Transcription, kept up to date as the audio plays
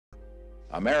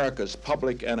America's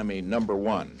public enemy number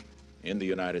one in the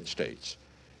United States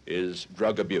is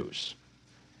drug abuse.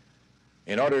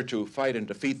 In order to fight and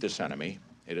defeat this enemy,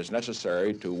 it is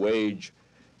necessary to wage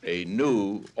a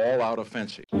new all-out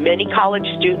offensive. Many college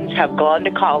students have gone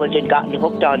to college and gotten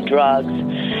hooked on drugs,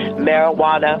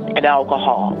 marijuana, and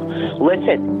alcohol.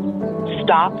 Listen,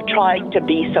 stop trying to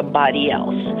be somebody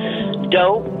else.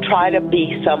 Don't try to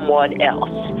be someone else.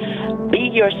 Be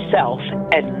yourself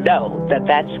and know that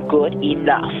that's good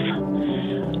enough.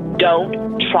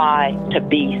 Don't try to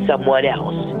be someone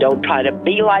else. Don't try to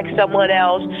be like someone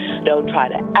else. Don't try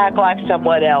to act like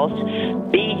someone else.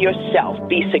 Be yourself.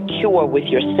 Be secure with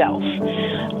yourself.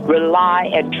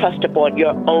 Rely and trust upon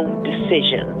your own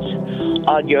decisions,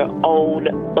 on your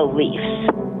own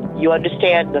beliefs. You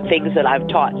understand the things that I've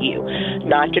taught you.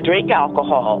 Not to drink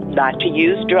alcohol, not to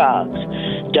use drugs.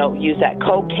 Don't use that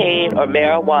cocaine or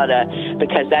marijuana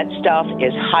because that stuff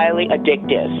is highly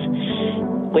addictive.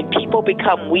 When people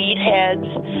become weed heads,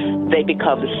 they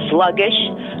become sluggish,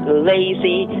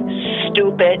 lazy,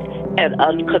 stupid, and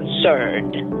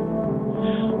unconcerned.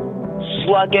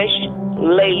 Sluggish,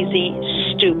 lazy,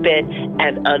 stupid,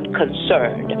 and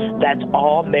unconcerned. That's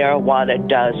all marijuana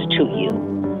does to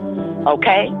you.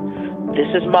 Okay? This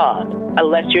is Mom.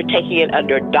 Unless you're taking it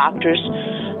under doctor's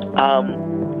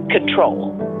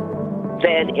control,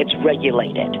 then it's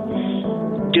regulated.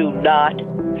 Do not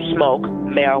smoke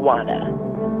marijuana.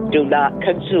 Do not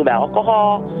consume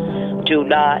alcohol. Do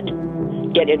not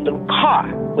get in the car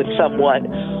with someone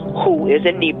who is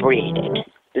inebriated.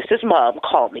 This is Mom.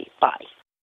 Call me. Bye.